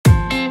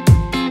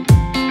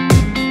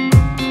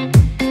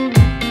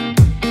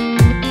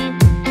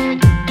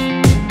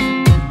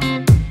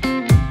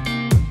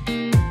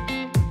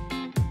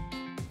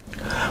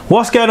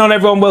What's going on,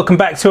 everyone? Welcome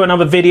back to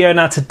another video.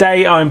 Now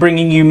today I'm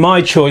bringing you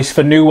my choice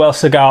for new World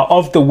Cigar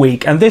of the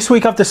week, and this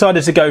week I've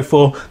decided to go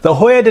for the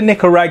Joya de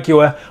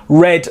Nicaragua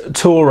Red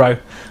Toro.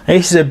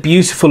 This is a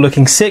beautiful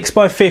looking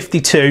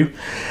 6x52,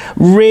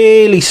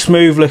 really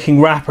smooth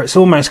looking wrapper. It's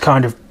almost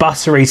kind of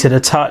buttery to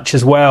the touch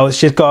as well. It's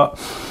just got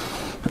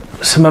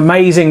some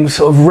amazing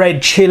sort of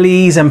red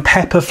chilies and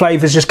pepper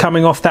flavors just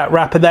coming off that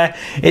wrapper there.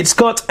 It's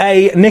got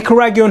a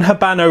Nicaraguan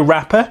Habano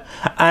wrapper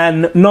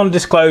and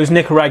non-disclosed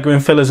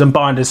Nicaraguan fillers and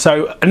binders.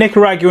 So a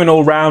Nicaraguan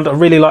all round. I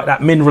really like that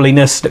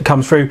mineraliness that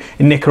comes through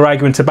in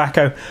Nicaraguan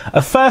tobacco.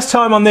 A first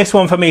time on this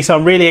one for me, so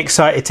I'm really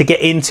excited to get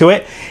into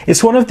it.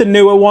 It's one of the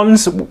newer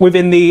ones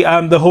within the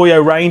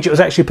Joya range. It was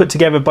actually put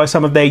together by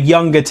some of their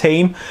younger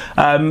team.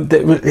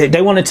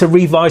 They wanted to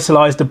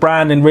revitalize the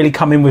brand and really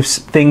come in with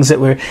things that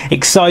were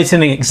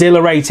exciting and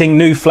exhilarating,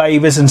 new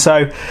flavors, and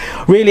so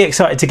really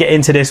excited to get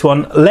into this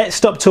one. Let's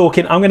stop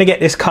talking. I'm going to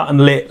get this cut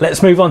and lit.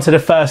 Let's move on to the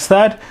first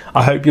third.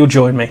 I hope you'll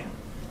join me.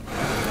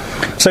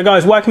 So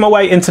guys, working my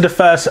way into the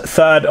first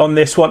third on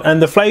this one,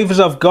 and the flavors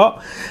I've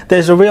got,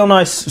 there's a real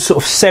nice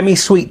sort of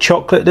semi-sweet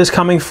chocolate that's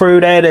coming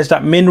through there. There's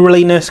that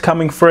mineraliness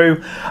coming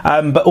through,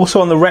 but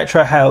also on the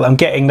retrohale I'm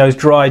getting those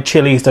dried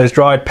chilies, those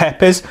dried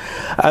peppers.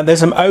 There's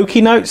some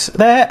oaky notes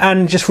there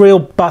and just real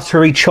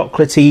buttery,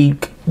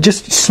 chocolatey,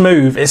 just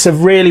smooth. It's a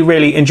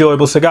really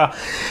enjoyable cigar.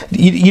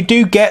 You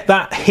do get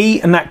that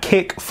heat and that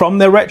kick from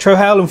the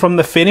retrohale and from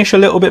the finish a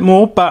little bit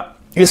more, but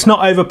it's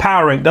not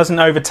overpowering. It doesn't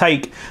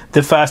overtake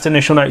the first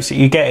initial notes that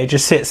you get. It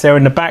just sits there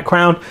in the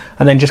background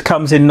and then just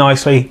comes in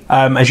nicely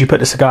as you put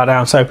the cigar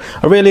down. So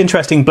a really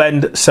interesting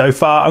blend so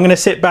far. I'm going to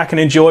sit back and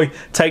enjoy,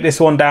 take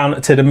this one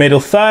down to the middle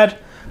third.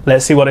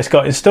 Let's see what it's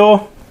got in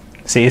store.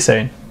 See you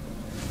soon.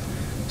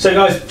 So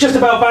guys, just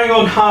about bang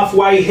on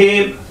halfway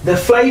here. The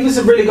flavours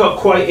have really got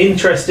quite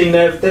interesting.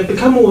 They've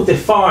become more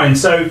defined.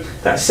 So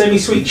that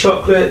semi-sweet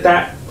chocolate,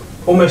 that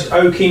almost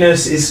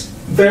oakiness is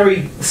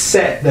very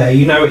set there.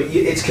 You know,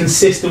 it's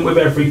consistent with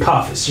every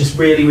puff. It's just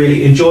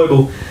really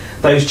enjoyable.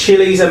 Those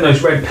chilies and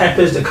those red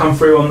peppers that come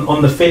through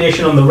on the finish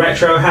and on the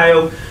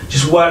retrohale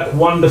just work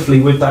wonderfully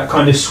with that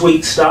kind of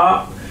sweet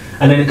start.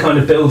 And then it kind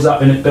of builds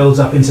up and it builds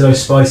up into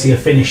those spicier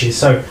finishes.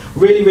 So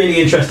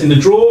really interesting. The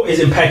draw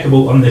is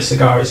impeccable on this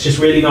cigar. It's just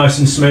really nice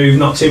and smooth,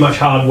 not too much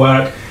hard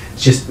work.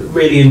 It's just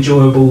really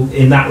enjoyable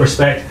in that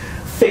respect.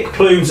 Thick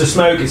plumes of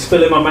smoke. It's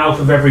filling my mouth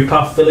with every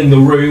puff, filling the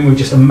room with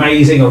just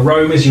amazing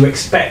aromas. You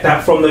expect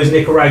that from those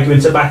Nicaraguan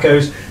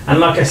tobaccos. And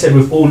like I said,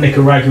 with all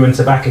Nicaraguan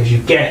tobaccos, you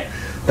get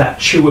that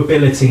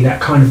chewability, that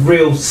kind of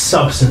real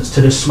substance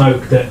to the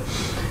smoke that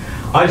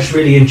I just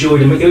really enjoyed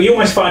them. You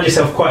almost find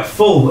yourself quite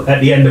full at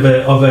the end of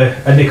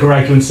a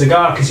Nicaraguan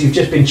cigar because you've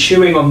just been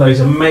chewing on those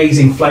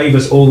amazing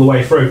flavours all the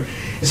way through.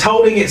 It's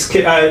holding its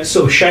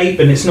sort of shape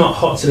and it's not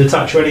hot to the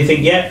touch or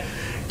anything yet.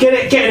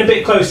 Getting a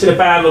bit close to the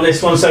band on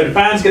this one, so the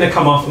band's going to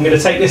come off. I'm going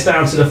to take this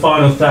down to the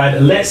final third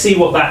and let's see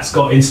what that's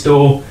got in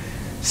store.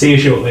 See you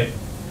shortly.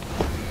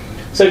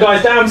 So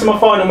guys, down to my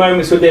final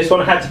moments with this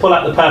one. I had to pull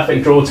out the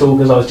perfect draw tool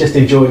because I was just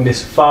enjoying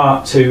this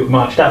far too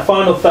much. That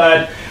final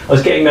third, I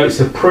was getting notes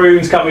of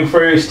prunes coming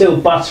through, still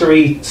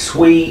buttery,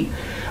 sweet,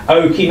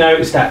 oaky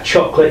notes. That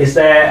chocolate is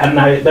there, and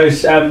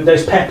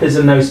those peppers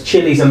and those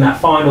chilies and that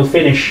final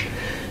finish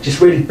just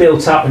really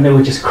built up, and they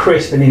were just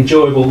crisp and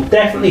enjoyable.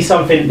 Definitely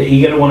something that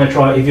you're going to want to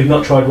try if you've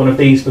not tried one of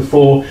these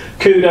before.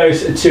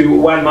 Kudos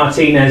to Juan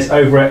Martínez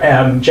over at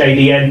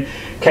JDN.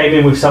 Came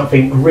in with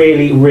something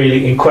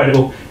really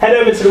incredible. Head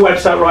over to the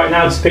website right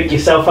now to pick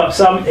yourself up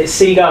some. It's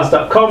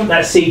cigars.com,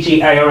 that's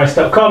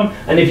cigars.com.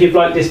 And if you've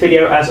liked this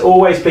video, as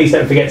always, please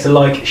don't forget to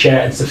like,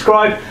 share and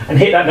subscribe, and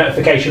hit that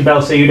notification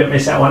bell so you don't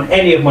miss out on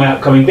any of my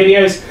upcoming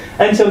videos.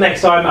 Until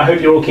next time, I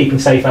hope you're all keeping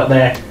safe out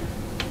there.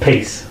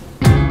 Peace.